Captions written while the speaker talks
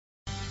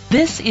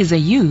This is a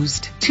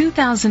used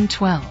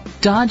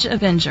 2012 Dodge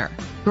Avenger.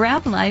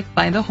 Grab life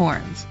by the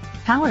horns.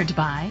 Powered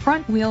by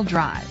front-wheel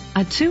drive, a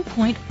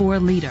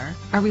 2.4-liter,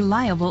 a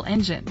reliable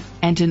engine,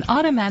 and an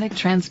automatic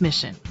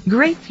transmission.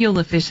 Great fuel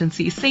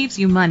efficiency saves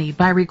you money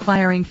by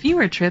requiring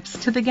fewer trips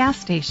to the gas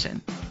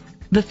station.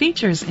 The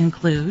features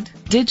include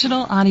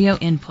digital audio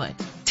input,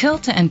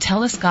 tilt and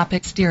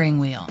telescopic steering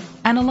wheel,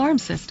 an alarm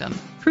system,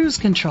 cruise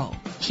control,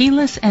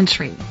 keyless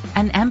entry,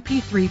 an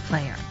MP3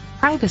 player,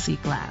 privacy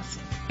glass,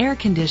 air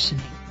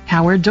conditioning,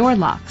 power door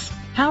locks,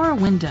 power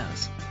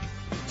windows.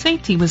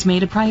 Safety was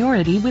made a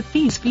priority with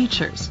these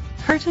features: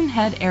 curtain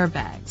head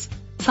airbags,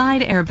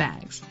 side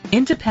airbags,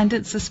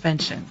 independent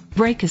suspension,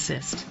 brake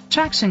assist,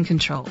 traction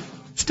control,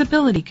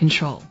 stability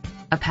control,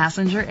 a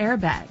passenger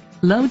airbag,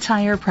 low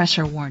tire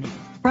pressure warning,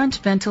 front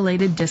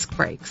ventilated disc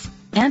brakes,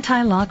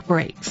 anti-lock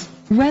brakes.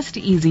 Rest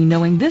easy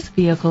knowing this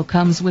vehicle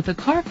comes with a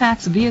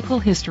Carfax Vehicle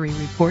History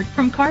Report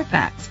from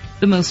Carfax,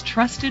 the most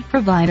trusted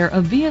provider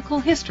of vehicle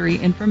history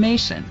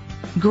information.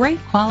 Great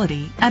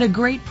quality at a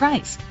great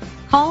price.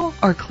 Call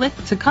or click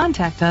to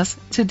contact us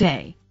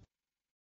today.